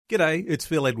G'day, it's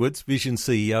Phil Edwards, Vision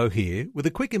CEO here, with a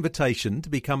quick invitation to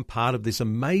become part of this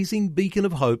amazing beacon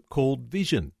of hope called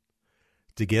Vision.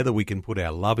 Together we can put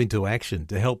our love into action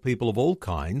to help people of all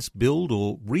kinds build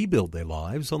or rebuild their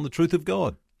lives on the truth of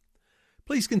God.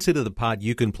 Please consider the part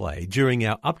you can play during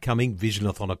our upcoming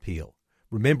Visionathon appeal,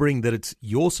 remembering that it's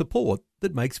your support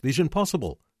that makes Vision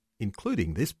possible,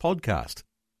 including this podcast.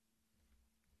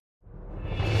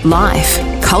 Life,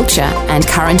 culture and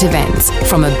current events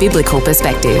from a biblical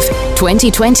perspective.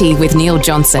 2020 with Neil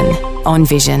Johnson on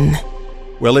Vision.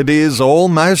 Well, it is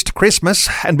almost Christmas,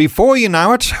 and before you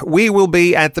know it, we will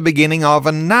be at the beginning of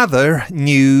another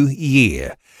new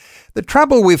year. The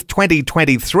trouble with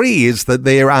 2023 is that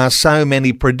there are so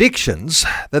many predictions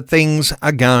that things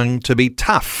are going to be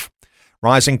tough.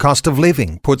 Rising cost of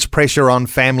living puts pressure on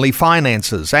family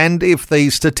finances, and if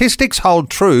the statistics hold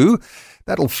true,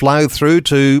 that'll flow through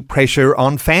to pressure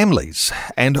on families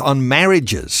and on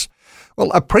marriages.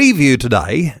 Well, a preview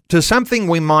today to something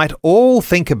we might all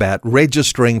think about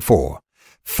registering for.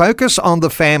 Focus on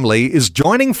the Family is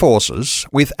joining forces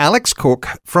with Alex Cook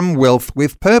from Wealth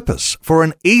with Purpose for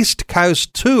an East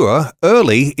Coast tour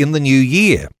early in the new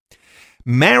year.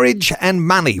 Marriage and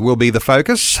money will be the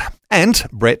focus, and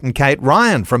Brett and Kate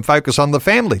Ryan from Focus on the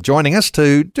Family joining us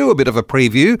to do a bit of a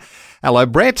preview. Hello,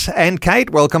 Brett and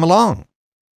Kate. Welcome along.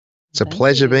 It's a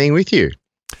pleasure being with you.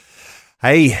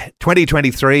 Hey,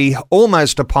 2023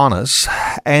 almost upon us,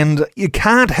 and you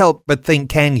can't help but think,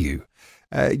 can you?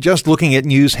 Just looking at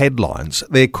news headlines,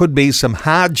 there could be some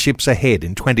hardships ahead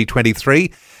in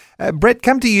 2023. Brett,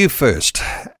 come to you first.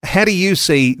 How do you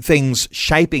see things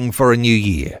shaping for a new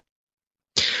year?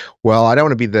 Well, I don't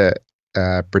want to be the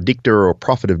predictor or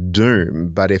prophet of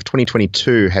doom, but if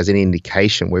 2022 has any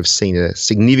indication, we've seen a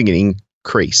significant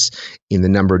increase in the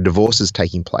number of divorces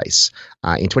taking place.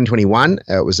 In 2021,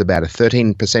 it was about a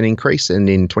 13% increase, and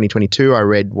in 2022, I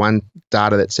read one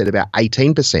data that said about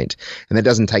 18%, and that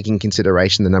doesn't take in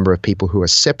consideration the number of people who are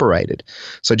separated.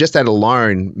 So just that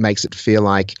alone makes it feel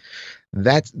like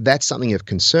that's something of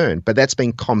concern, but that's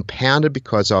been compounded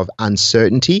because of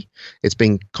uncertainty. It's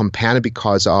been compounded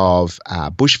because of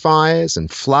bushfires and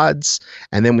floods,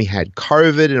 and then we had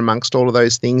COVID, and amongst all of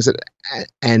those things,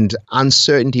 and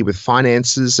uncertainty with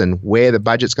finances and where the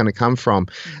budget's going to come from.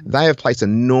 They have placed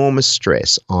enormous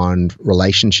stress on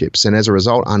relationships, and as a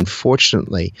result,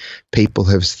 unfortunately, people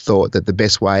have thought that the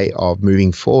best way of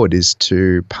moving forward is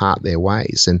to part their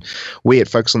ways. And we at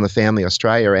Focus on the Family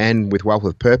Australia and with Wealth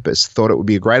with Purpose thought it would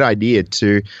be a great idea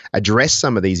to address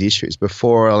some of these issues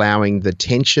before allowing the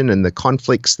tension and the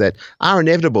conflicts that are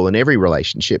inevitable in every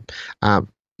relationship,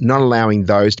 not allowing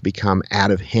those to become out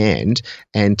of hand,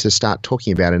 and to start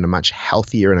talking about it in a much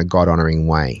healthier and a God-honouring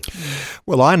way.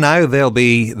 Well, I know there'll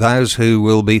be those who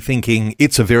will be thinking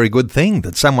it's a very good thing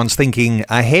that someone's thinking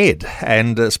ahead,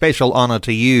 and a special honour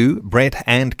to you, Brett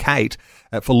and Kate,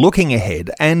 for looking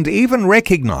ahead and even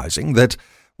recognising that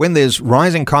when there's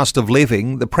rising cost of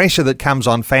living, the pressure that comes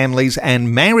on families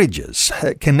and marriages,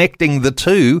 connecting the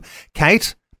two.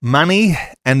 Kate, money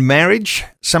and marriage,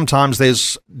 sometimes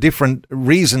there's different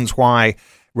reasons why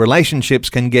relationships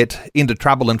can get into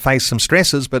trouble and face some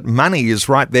stresses, but money is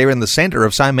right there in the centre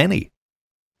of so many.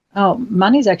 Oh,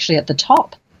 money's actually at the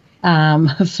top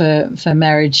for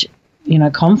marriage,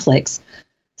 conflicts.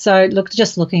 So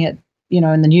just looking at,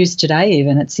 in the news today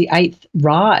even, it's the 8th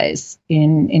rise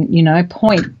in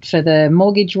point for the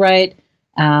mortgage rate,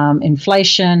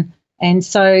 inflation. And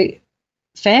so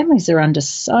families are under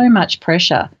so much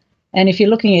pressure. And if you're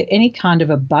looking at any kind of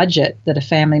a budget that a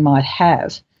family might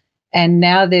have, and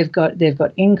now they've got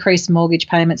increased mortgage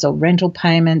payments or rental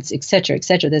payments, et cetera,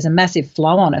 there's a massive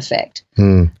flow-on effect.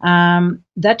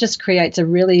 That just creates a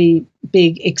really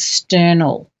big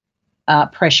external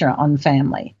pressure on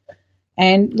family.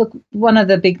 And look, one of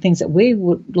the big things that we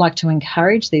would like to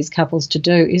encourage these couples to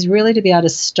do is really to be able to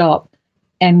stop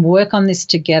and work on this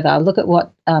together. Look at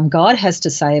what God has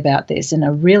to say about this in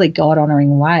a really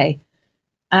God-honouring way.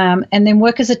 And then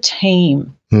work as a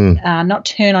team, not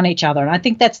turn on each other. And I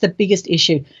think that's the biggest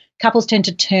issue. Couples tend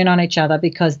to turn on each other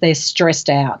because they're stressed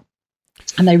out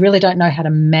and they really don't know how to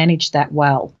manage that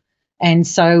well. And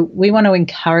so we want to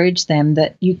encourage them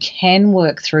that you can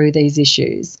work through these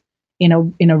issues in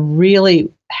a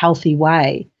really healthy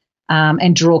way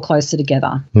and draw closer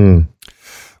together.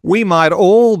 We might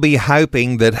all be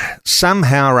hoping that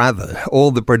somehow or other all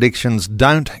the predictions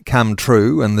don't come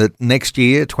true and that next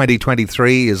year,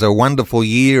 2023, is a wonderful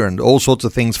year and all sorts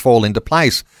of things fall into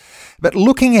place. But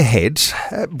looking ahead,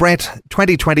 Brett,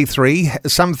 2023,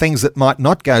 some things that might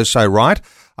not go so right.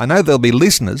 I know there'll be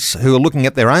listeners who are looking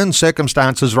at their own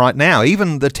circumstances right now,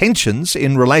 even the tensions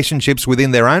in relationships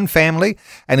within their own family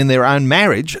and in their own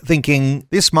marriage, thinking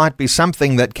this might be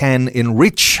something that can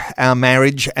enrich our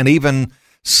marriage and even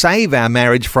save our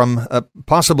marriage from a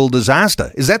possible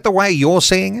disaster. Is that the way you're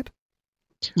seeing it?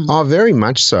 Oh, very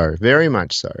much so. Very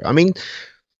much so. I mean,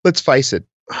 let's face it.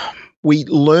 We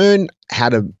learn how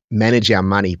to manage our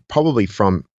money probably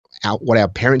from what our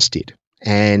parents did.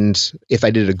 And if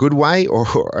they did it a good way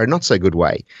or a not so good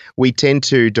way, we tend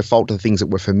to default to things that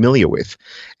we're familiar with.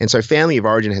 And so family of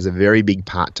origin has a very big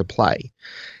part to play.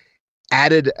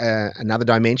 Added another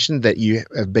dimension that you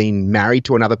have been married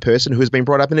to another person who has been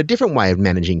brought up in a different way of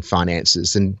managing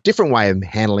finances and different way of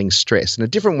handling stress and a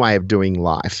different way of doing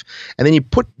life. And then you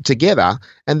put together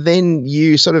and then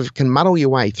you sort of can muddle your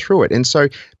way through it. And so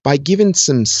by giving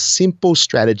some simple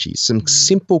strategies, some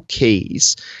simple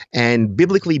keys and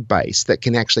biblically based that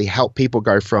can actually help people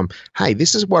go from, hey,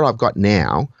 this is what I've got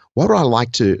now. What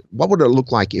would it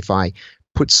look like if I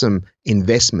put some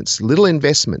investments, little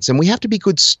investments, and we have to be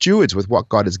good stewards with what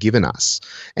God has given us.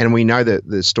 And we know that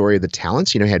the story of the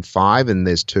talents, had 5 and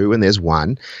there's 2 and there's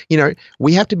 1.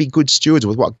 We have to be good stewards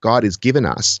with what God has given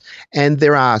us. And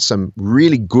there are some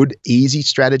really good, easy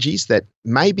strategies that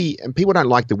maybe, and people don't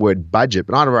like the word budget,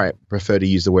 but I prefer to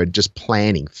use the word just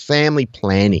planning, family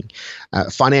planning,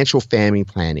 financial family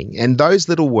planning. And those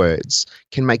little words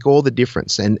can make all the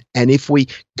difference. And if we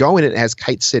go in it, as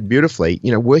Kate said beautifully,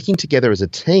 working together as a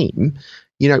team,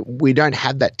 we don't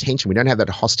have that tension. We don't have that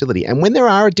hostility. And when there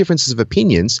are differences of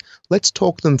opinions, let's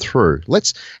talk them through.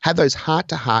 Let's have those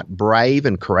heart-to-heart, brave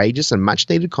and courageous and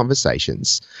much-needed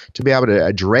conversations to be able to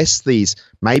address these,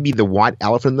 maybe the white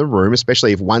elephant in the room,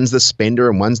 especially if one's the spender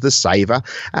and one's the saver.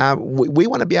 We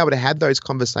want to be able to have those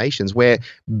conversations where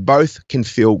both can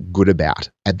feel good about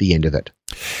at the end of it.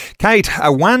 Kate,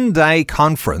 a one-day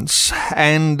conference,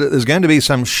 and there's going to be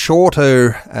some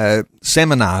shorter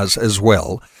seminars as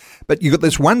well. But you've got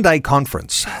this one-day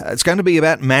conference. It's going to be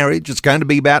about marriage. It's going to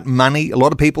be about money. A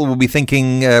lot of people will be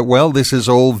thinking, well, this is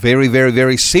all very, very,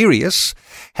 very serious.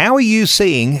 How are you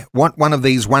seeing what one of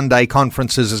these one-day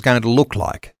conferences is going to look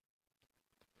like?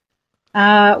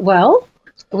 Well,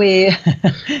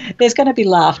 there's going to be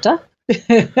laughter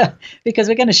because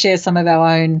we're going to share some of our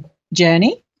own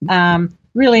journey.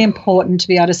 Really important to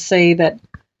be able to see that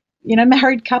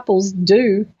married couples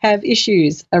do have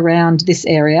issues around this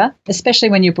area, especially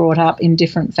when you're brought up in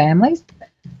different families.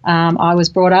 I was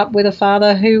brought up with a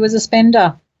father who was a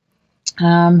spender.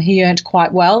 He earned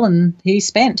quite well and he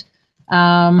spent.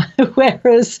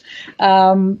 Whereas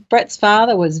Brett's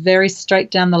father was very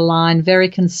straight down the line, very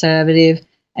conservative.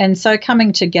 And so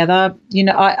coming together,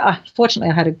 fortunately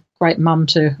I had a great mum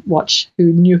to watch who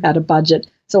knew how to budget.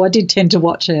 So I did tend to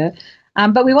watch her.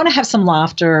 But we want to have some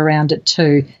laughter around it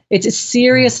too. It's a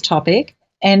serious topic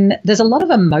and there's a lot of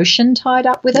emotion tied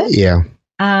up with it. Yeah.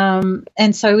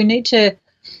 And so we need to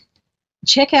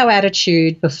check our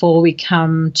attitude before we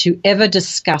come to ever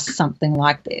discuss something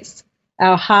like this,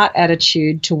 our heart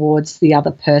attitude towards the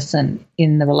other person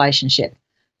in the relationship,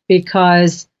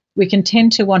 because we can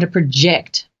tend to want to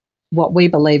project what we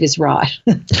believe is right.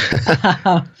 We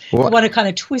want to kind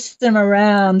of twist them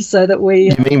around so that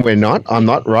we... You mean we're not? I'm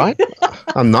not right?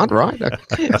 I'm not right?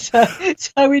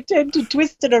 So we tend to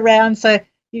twist it around, so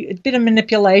a bit of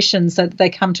manipulation so that they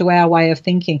come to our way of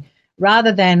thinking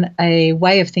rather than a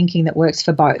way of thinking that works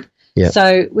for both. Yeah.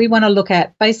 So we want to look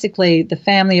at basically the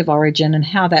family of origin and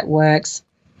how that works.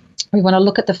 We want to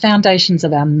look at the foundations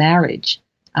of our marriage.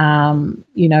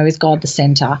 Is God the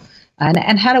centre?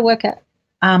 And how to work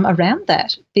around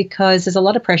that, because there's a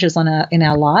lot of pressures in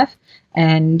our life,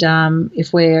 and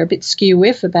if we're a bit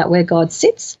skew-whiff about where God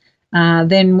sits,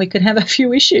 then we could have a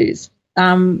few issues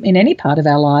in any part of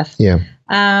our life. Yeah.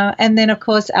 And then, of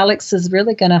course, Alex is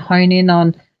really going to hone in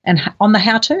on the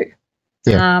how-to.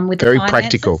 Yeah. With very the finances.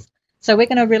 practical. So we're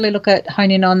going to really look at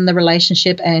honing on the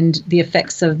relationship and the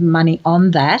effects of money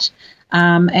on that.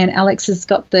 And Alex has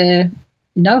got the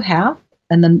know-how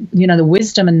and the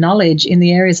wisdom and knowledge in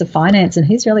the areas of finance, and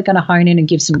he's really going to hone in and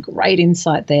give some great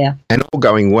insight there. And all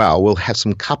going well, we'll have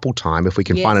some couple time if we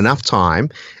can find enough time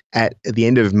at the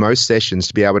end of most sessions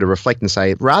to be able to reflect and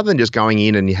say, rather than just going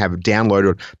in and you have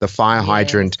downloaded the fire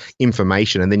hydrant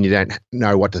information and then you don't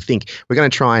know what to think, we're going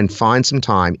to try and find some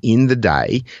time in the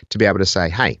day to be able to say,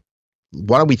 hey,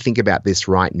 why don't we think about this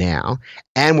right now?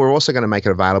 And we're also going to make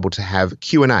it available to have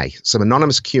Q&A, some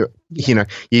anonymous Q.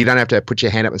 You don't have to put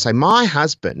your hand up and say, my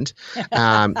husband.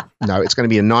 No, it's going to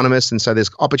be anonymous. And so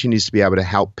there's opportunities to be able to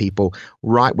help people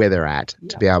right where they're at,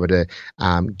 to be able to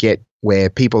get where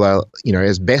people are,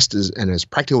 as best and as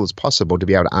practical as possible to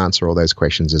be able to answer all those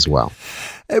questions as well.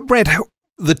 Brett,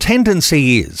 the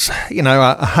tendency is,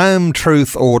 a home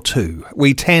truth or two.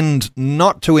 We tend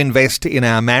not to invest in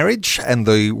our marriage and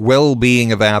the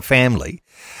well-being of our family.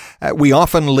 We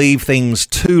often leave things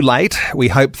too late. We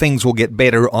hope things will get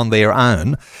better on their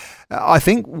own. I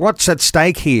think what's at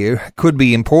stake here could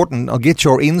be important. I'll get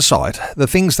your insight. The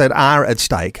things that are at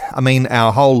stake,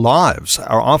 our whole lives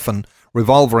are often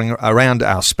revolving around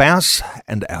our spouse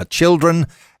and our children,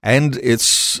 and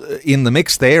it's in the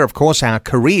mix there, of course, our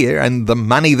career and the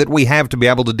money that we have to be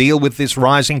able to deal with this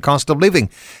rising cost of living.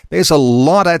 There's a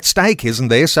lot at stake, isn't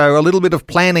there? So a little bit of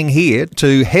planning here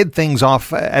to head things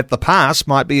off at the pass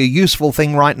might be a useful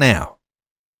thing right now.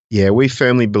 Yeah, we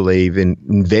firmly believe in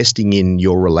investing in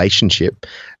your relationship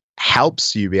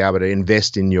helps you be able to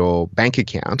invest in your bank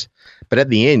account. But at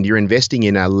the end, you're investing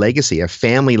in a legacy, a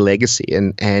family legacy.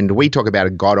 And we talk about a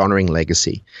God-honoring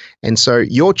legacy. And so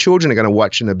your children are going to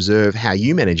watch and observe how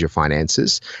you manage your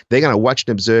finances. They're going to watch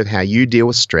and observe how you deal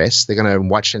with stress. They're going to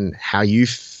watch and how you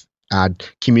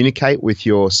communicate with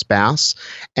your spouse.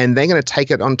 And they're going to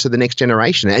take it on to the next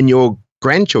generation and your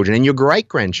grandchildren and your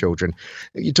great-grandchildren.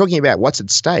 You're talking about what's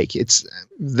at stake. It's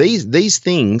these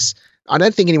things. I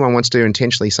don't think anyone wants to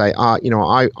intentionally say, I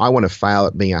want to fail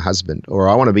at being a husband, or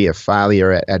I want to be a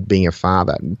failure at being a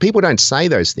father. People don't say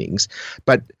those things,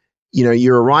 but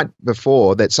you were right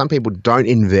before that some people don't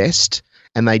invest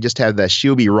and they just have the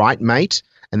she'll be right, mate,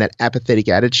 and that apathetic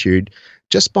attitude.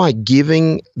 Just by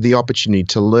giving the opportunity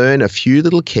to learn a few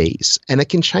little keys, and it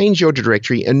can change your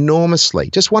trajectory enormously.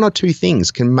 Just one or two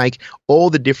things can make all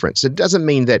the difference. It doesn't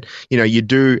mean that, you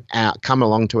do come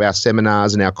along to our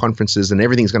seminars and our conferences and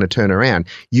everything's going to turn around.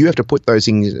 You have to put those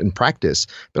things in practice.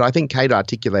 But I think Kate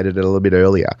articulated it a little bit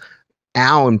earlier.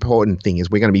 Our important thing is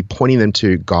we're going to be pointing them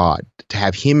to God, to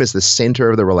have Him as the center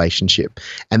of the relationship.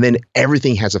 And then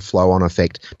everything has a flow-on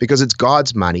effect because it's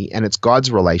God's money and it's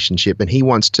God's relationship, and He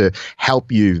wants to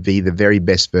help you be the very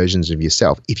best versions of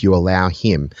yourself if you allow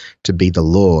Him to be the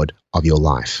Lord of your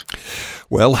life.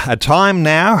 Well, a time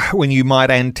now when you might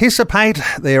anticipate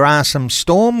there are some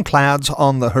storm clouds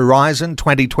on the horizon.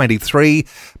 2023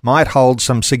 might hold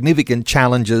some significant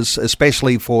challenges,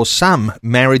 especially for some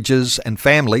marriages and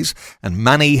families, and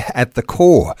money at the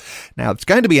core. Now, it's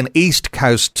going to be an East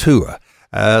Coast tour.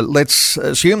 Let's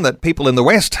assume that people in the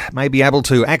West may be able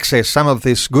to access some of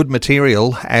this good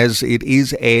material as it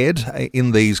is aired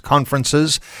in these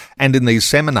conferences and in these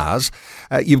seminars.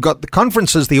 You've got the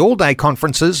conferences, the all-day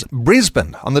conferences,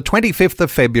 Brisbane on the 25th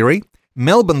of February,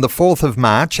 Melbourne the 4th of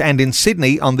March, and in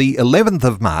Sydney on the 11th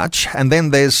of March. And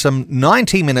then there's some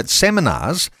 90-minute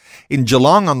seminars in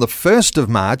Geelong on the 1st of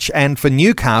March and for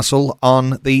Newcastle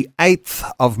on the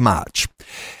 8th of March.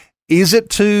 Is it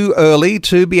too early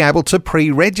to be able to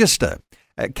pre-register?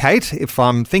 Kate, if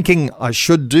I'm thinking I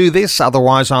should do this,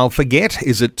 otherwise I'll forget,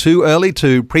 is it too early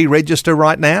to pre-register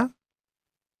right now?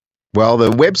 Well,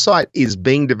 the website is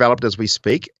being developed as we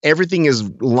speak. Everything is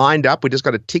lined up. We just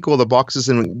got to tick all the boxes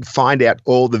and find out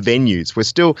all the venues. We're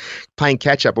still playing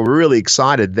catch up. We're really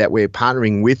excited that we're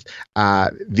partnering with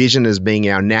Vision as being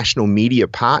our national media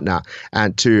partner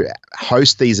to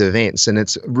host these events. And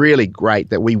it's really great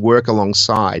that we work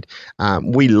alongside.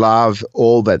 We love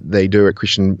all that they do at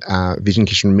Vision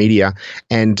Christian Media,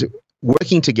 and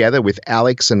working together with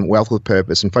Alex and Wealth with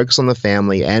Purpose and Focus on the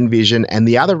Family and Vision and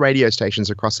the other radio stations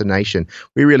across the nation,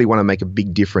 we really want to make a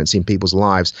big difference in people's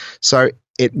lives. So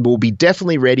it will be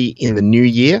definitely ready in the new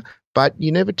year, but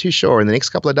you're never too sure. In the next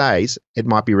couple of days, it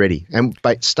might be ready.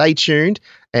 But stay tuned,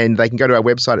 and they can go to our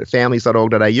website at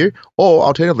families.org.au, or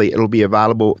alternatively, it'll be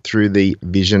available through the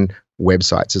Vision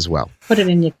websites as well. Put it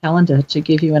in your calendar to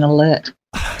give you an alert.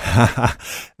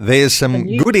 There's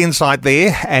some good insight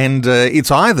there, and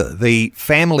it's either the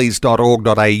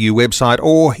families.org.au website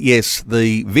or, yes,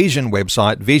 the Vision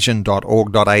website,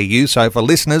 vision.org.au. So for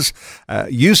listeners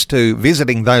used to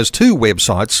visiting those two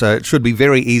websites, it should be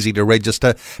very easy to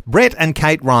register. Brett and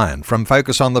Kate Ryan from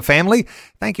Focus on the Family,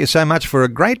 thank you so much for a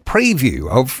great preview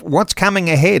of what's coming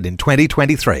ahead in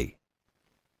 2023.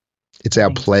 It's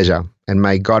our pleasure. And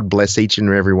may God bless each and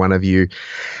every one of you.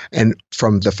 And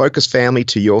from the Focus family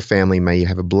to your family, may you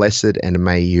have a blessed, and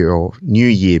may your new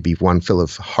year be one full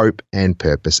of hope and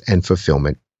purpose and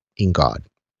fulfillment in God.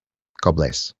 God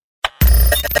bless.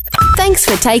 Thanks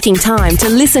for taking time to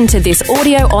listen to this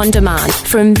audio on demand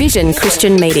from Vision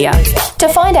Christian Media. To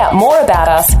find out more about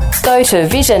us, go to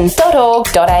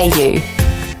vision.org.au.